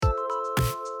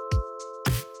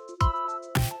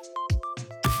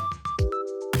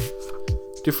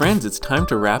Dear friends, it's time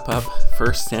to wrap up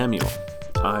 1 Samuel.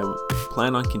 I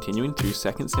plan on continuing through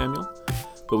 2 Samuel,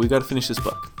 but we've got to finish this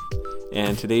book.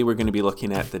 And today we're going to be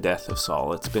looking at the death of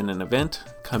Saul. It's been an event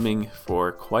coming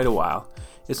for quite a while.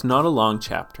 It's not a long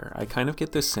chapter. I kind of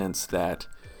get the sense that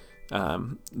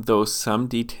though some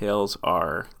details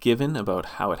are given about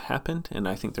how it happened, and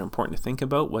I think they're important to think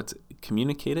about what's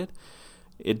communicated,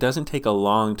 it doesn't take a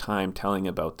long time telling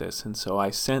about this. And so I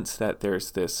sense that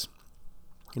there's this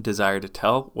desire to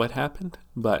tell what happened,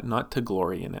 but not to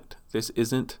glory in it. This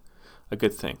isn't a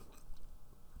good thing.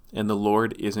 And the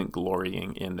Lord isn't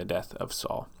glorying in the death of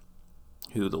Saul,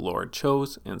 who the Lord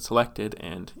chose and selected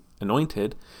and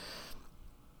anointed,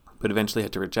 but eventually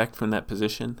had to reject from that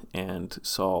position, and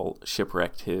Saul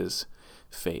shipwrecked his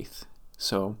faith.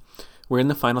 So we're in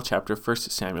the final chapter of 1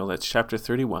 Samuel. That's chapter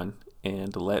 31,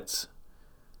 and let's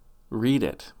read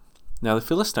it. Now the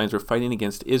Philistines were fighting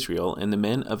against Israel, and the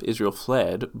men of Israel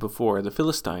fled before the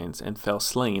Philistines and fell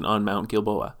slain on Mount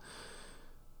Gilboa.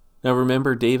 Now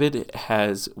remember, David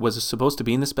was supposed to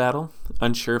be in this battle,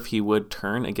 unsure if he would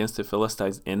turn against the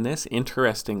Philistines in this.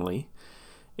 Interestingly,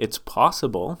 it's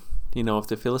possible, if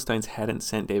the Philistines hadn't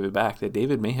sent David back, that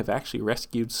David may have actually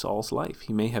rescued Saul's life.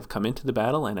 He may have come into the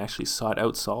battle and actually sought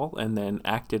out Saul and then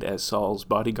acted as Saul's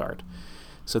bodyguard.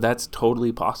 So that's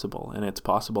totally possible, and it's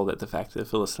possible that the fact that the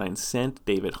Philistines sent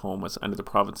David home was under the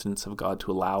providence of God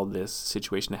to allow this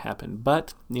situation to happen.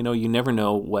 But, you never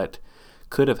know what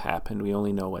could have happened. We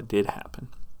only know what did happen.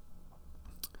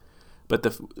 But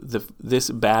this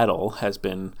battle has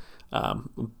been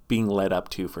being led up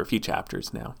to for a few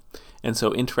chapters now. And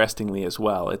so interestingly as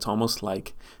well, it's almost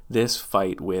like this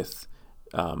fight with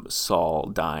Saul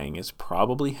dying is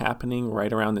probably happening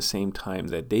right around the same time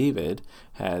that David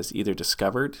has either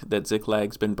discovered that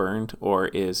Ziklag's been burned or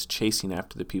is chasing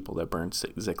after the people that burned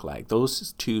Ziklag.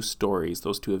 Those two stories,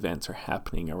 those two events are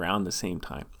happening around the same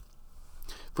time.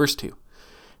 Verse 2.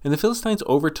 And the Philistines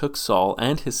overtook Saul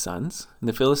and his sons, and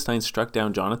the Philistines struck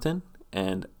down Jonathan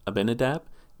and Abinadab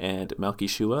and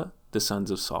Malchishua, the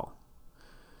sons of Saul.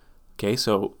 Okay,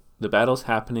 so the battle's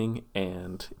happening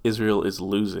and Israel is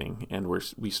losing, and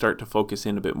we start to focus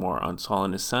in a bit more on Saul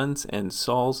and his sons, and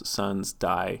Saul's sons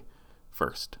die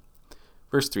first.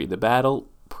 Verse 3, the battle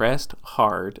pressed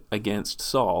hard against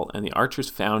Saul, and the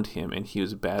archers found him, and he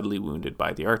was badly wounded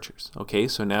by the archers. Okay,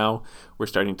 so now we're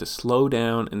starting to slow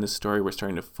down in the story. We're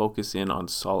starting to focus in on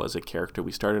Saul as a character.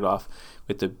 We started off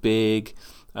with the big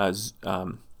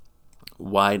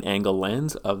wide-angle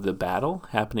lens of the battle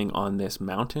happening on this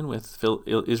mountain with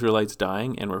Israelites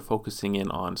dying, and we're focusing in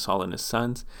on Saul and his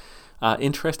sons.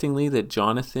 Interestingly, that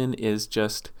Jonathan is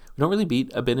we don't really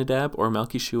beat Abinadab or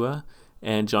Malchishua,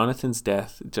 and Jonathan's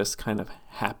death just kind of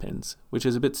happens, which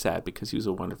is a bit sad because he was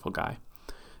a wonderful guy.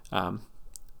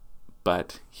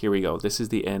 But here we go. This is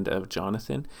the end of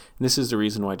Jonathan. And this is the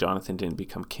reason why Jonathan didn't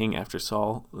become king after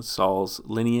Saul. Saul's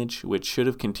lineage, which should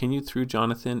have continued through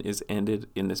Jonathan, is ended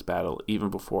in this battle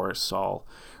even before Saul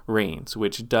reigns,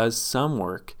 which does some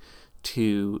work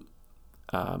to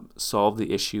solve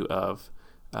the issue of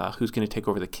who's going to take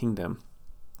over the kingdom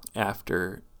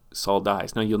after Saul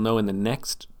dies. Now, you'll know in the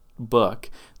next book,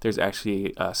 there's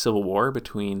actually a civil war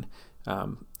between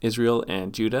Israel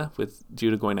and Judah, with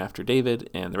Judah going after David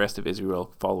and the rest of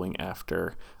Israel following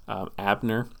after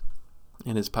Abner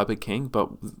and his puppet king. But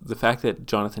the fact that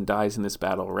Jonathan dies in this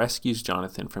battle rescues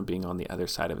Jonathan from being on the other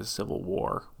side of a civil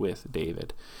war with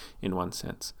David, in one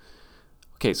sense.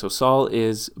 Okay, so Saul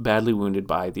is badly wounded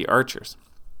by the archers.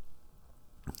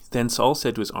 Then Saul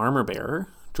said to his armor bearer,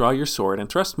 draw your sword and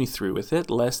thrust me through with it,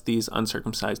 lest these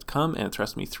uncircumcised come and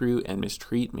thrust me through and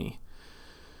mistreat me.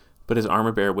 But his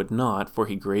armor-bearer would not, for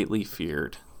he greatly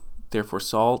feared. Therefore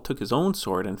Saul took his own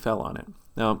sword and fell on it.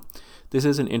 Now, this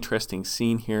is an interesting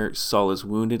scene here. Saul is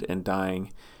wounded and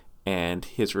dying, and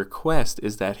his request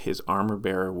is that his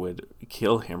armor-bearer would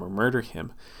kill him or murder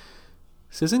him.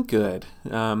 This isn't good.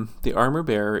 The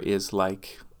armor-bearer is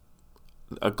like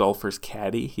a golfer's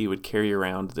caddy. He would carry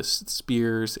around the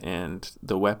spears and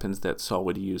the weapons that Saul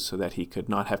would use so that he could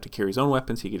not have to carry his own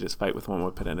weapons. He could just fight with one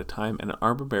weapon at a time. And an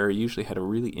armor bearer usually had a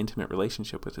really intimate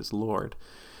relationship with his Lord.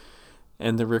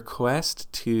 And the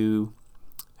request to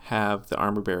have the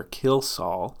armor bearer kill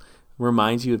Saul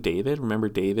reminds you of David. Remember,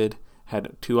 David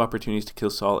had two opportunities to kill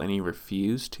Saul and he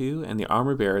refused to. And the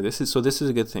armor bearer, this is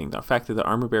a good thing. The fact that the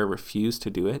armor bearer refused to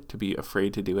do it, to be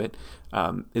afraid to do it,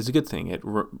 is a good thing. It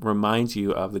reminds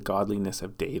you of the godliness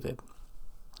of David.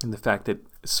 And the fact that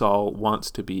Saul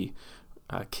wants to be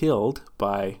killed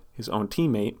by his own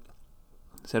teammate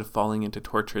instead of falling into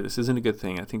torture. This isn't a good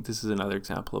thing. I think this is another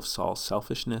example of Saul's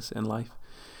selfishness in life.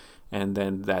 And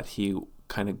then that he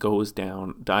kind of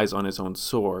dies on his own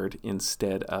sword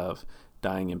instead of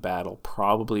dying in battle,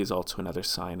 probably is also another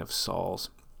sign of Saul's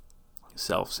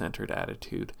self-centered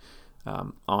attitude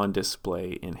on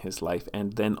display in his life,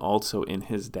 and then also in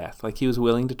his death. Like, he was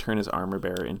willing to turn his armor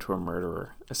bearer into a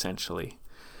murderer, essentially,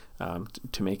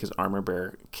 to make his armor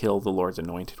bearer kill the Lord's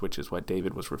anointed, which is what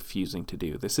David was refusing to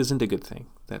do. This isn't a good thing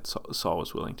that Saul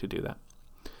was willing to do that.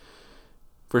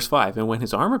 Verse 5, and when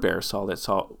his armor bearer saw that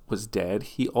Saul was dead,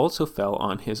 he also fell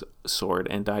on his sword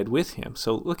and died with him.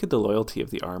 So look at the loyalty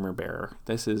of the armor bearer.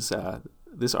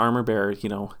 This armor bearer,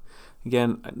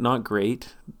 again, not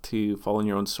great to fall on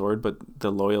your own sword, but the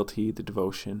loyalty, the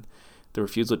devotion, the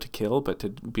refusal to kill, but to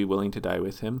be willing to die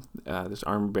with him. This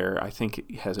armor bearer, I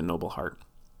think, has a noble heart.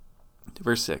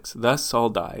 Verse 6, thus Saul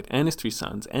died, and his 3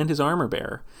 sons, and his armor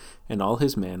bearer, and all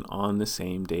his men on the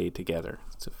same day together.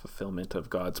 It's a fulfillment of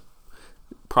God's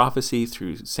prophecy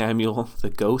through Samuel, the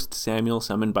ghost Samuel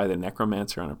summoned by the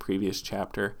necromancer on a previous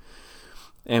chapter.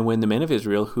 And when the men of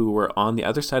Israel who were on the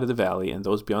other side of the valley and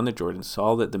those beyond the Jordan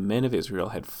saw that the men of Israel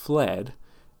had fled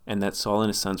and that Saul and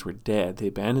his sons were dead, they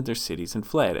abandoned their cities and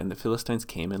fled, and the Philistines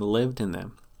came and lived in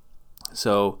them.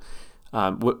 So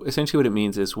essentially what it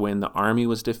means is when the army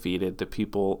was defeated, the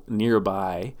people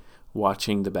nearby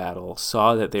watching the battle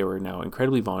saw that they were now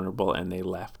incredibly vulnerable, and they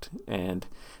left. And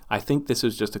I think this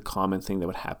was just a common thing that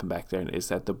would happen back then, is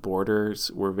that the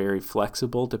borders were very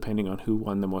flexible depending on who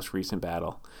won the most recent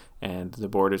battle, and the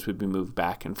borders would be moved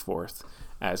back and forth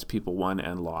as people won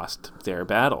and lost their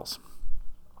battles.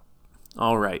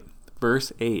 All right,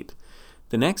 verse 8.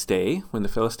 The next day, when the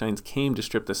Philistines came to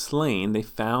strip the slain, they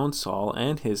found Saul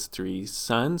and his 3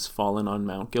 sons fallen on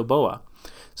Mount Gilboa.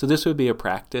 So this would be a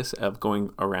practice of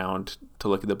going around to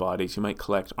look at the bodies. You might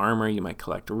collect armor, you might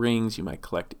collect rings, you might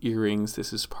collect earrings.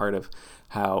 This is part of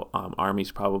how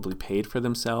armies probably paid for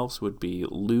themselves, would be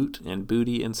loot and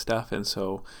booty and stuff. And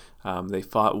so they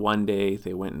fought one day,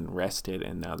 they went and rested,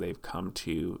 and now they've come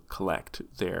to collect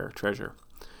their treasure.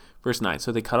 Verse 9,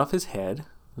 so they cut off his head,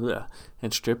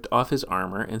 and stripped off his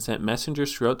armor, and sent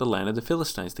messengers throughout the land of the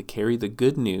Philistines to carry the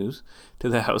good news to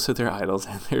the house of their idols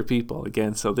and their people.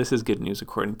 Again, so this is good news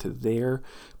according to their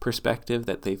perspective,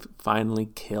 that they've finally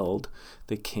killed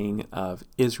the king of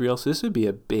Israel. So this would be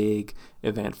a big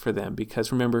event for them,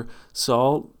 because remember,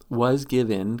 Saul was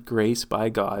given grace by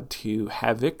God to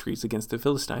have victories against the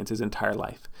Philistines his entire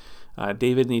life.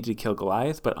 David needed to kill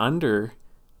Goliath, but under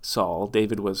Saul,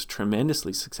 David was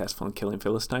tremendously successful in killing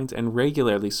Philistines, and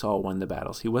regularly Saul won the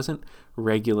battles. He wasn't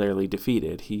regularly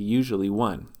defeated. He usually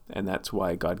won, and that's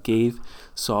why God gave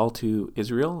Saul to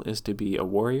Israel, is to be a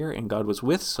warrior, and God was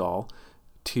with Saul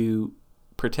to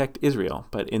protect Israel.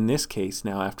 But in this case,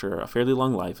 now after a fairly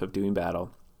long life of doing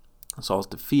battle, Saul's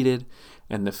defeated,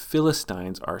 and the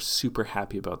Philistines are super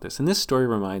happy about this. And this story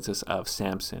reminds us of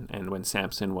Samson, and when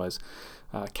Samson was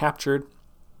captured,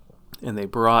 and they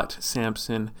brought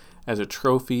Samson as a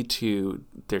trophy to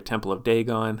their temple of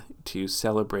Dagon to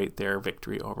celebrate their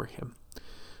victory over him.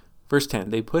 Verse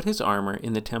 10, they put his armor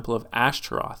in the temple of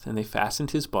Ashtaroth, and they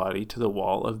fastened his body to the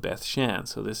wall of Beth-shan.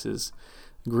 So this is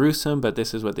gruesome, but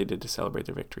this is what they did to celebrate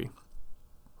their victory.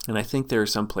 And I think there are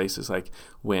some places, like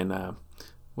when,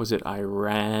 was it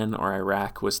Iran or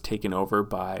Iraq was taken over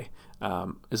by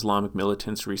Islamic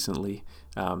militants recently,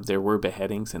 there were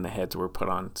beheadings and the heads were put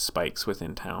on spikes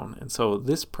within town. And so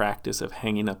this practice of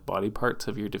hanging up body parts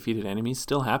of your defeated enemies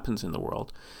still happens in the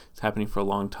world. It's happening for a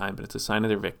long time, but it's a sign of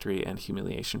their victory and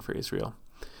humiliation for Israel.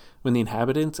 When the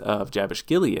inhabitants of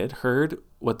Jabesh-Gilead heard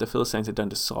what the Philistines had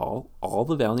done to Saul, all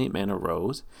the valiant men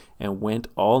arose and went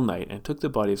all night and took the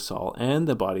body of Saul and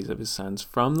the bodies of his sons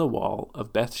from the wall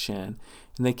of Beth-shan,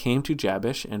 and they came to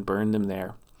Jabesh and burned them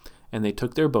there. And they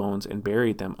took their bones and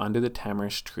buried them under the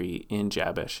tamarisk tree in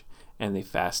Jabesh, and they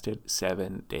fasted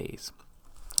 7 days.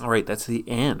 All right, that's the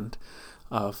end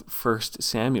of 1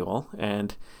 Samuel,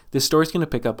 and this story is going to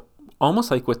pick up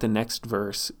almost like with the next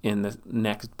verse in the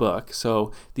next book.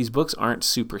 So these books aren't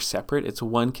super separate. It's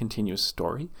one continuous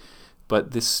story,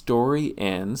 but this story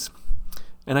ends,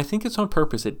 and I think it's on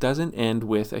purpose. It doesn't end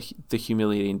with the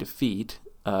humiliating defeat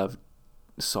of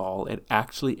Saul. It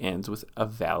actually ends with a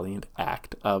valiant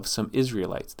act of some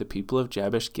Israelites. The people of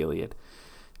Jabesh-Gilead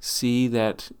see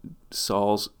that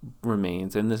Saul's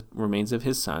remains and the remains of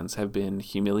his sons have been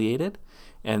humiliated,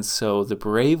 and so the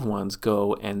brave ones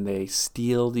go and they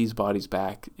steal these bodies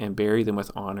back and bury them with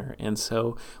honor. And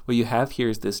so what you have here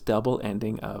is this double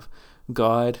ending of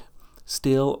God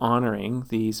still honoring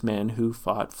these men who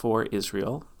fought for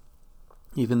Israel.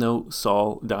 Even though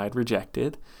Saul died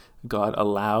rejected, God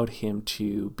allowed him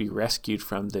to be rescued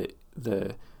from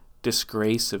the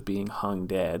disgrace of being hung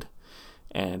dead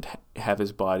and have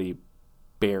his body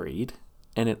buried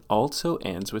And it also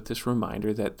ends with this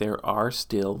reminder that there are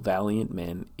still valiant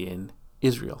men in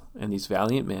Israel. And these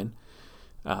valiant men,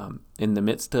 in the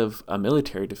midst of a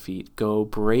military defeat, go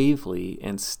bravely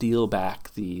and steal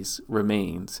back these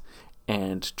remains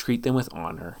and treat them with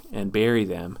honor and bury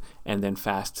them and then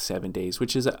fast 7 days,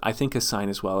 which is, I think, a sign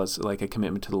as well as like a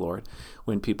commitment to the Lord.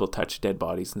 When people touch dead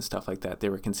bodies and stuff like that, they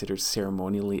were considered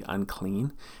ceremonially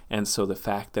unclean. And so the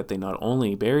fact that they not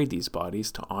only buried these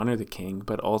bodies to honor the king,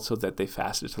 but also that they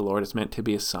fasted to the Lord is meant to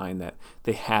be a sign that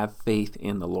they have faith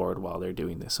in the Lord while they're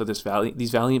doing this. So these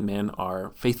valiant men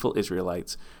are faithful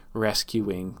Israelites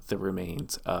rescuing the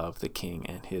remains of the king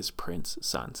and his prince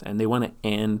sons. And they want to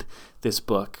end this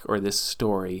book or this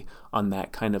story on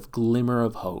that kind of glimmer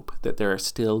of hope that there are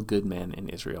still good men in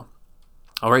Israel.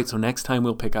 All right, so next time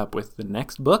we'll pick up with the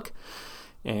next book,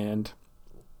 and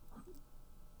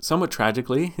somewhat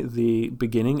tragically, the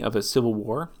beginning of a civil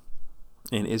war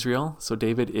in Israel. So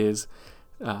David is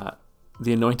the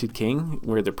anointed king,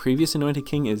 where the previous anointed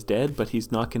king is dead, but he's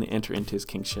not going to enter into his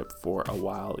kingship for a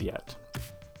while yet,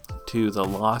 to the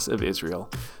loss of Israel,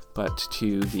 but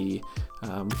to the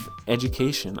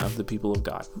education of the people of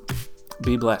God.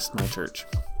 Be blessed, my church.